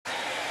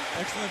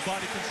Excellent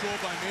body control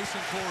by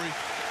Mason Corey,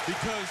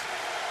 because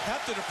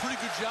Happ did a pretty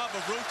good job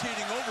of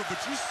rotating over,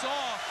 but you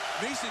saw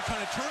Mason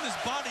kind of turn his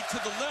body to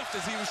the left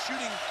as he was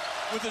shooting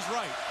with his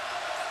right.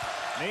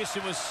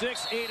 Mason with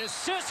 6, 8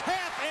 assists.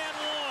 Happ and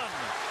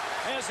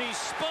 1 as he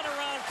spun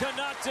around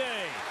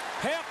Konate.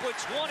 Happ with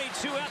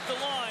 22 at the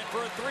line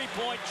for a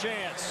three-point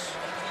chance.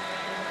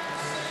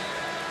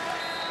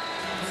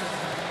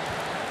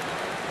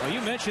 Well,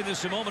 you mentioned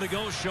this a moment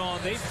ago, Sean.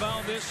 They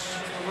found this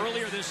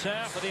earlier this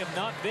half, but they have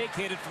not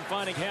vacated from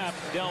finding Happ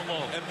down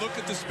low. And look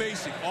at the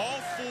spacing. All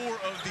four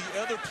of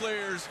the other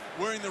players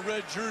wearing the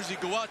red jersey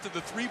go out to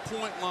the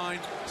three-point line,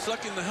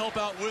 sucking the help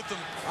out with them,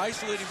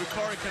 isolating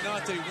Bakari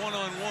Konate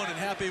one-on-one, and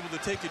Happ able to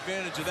take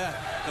advantage of that.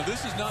 Now,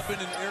 this has not been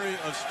an area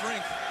of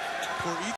strength for Ethan.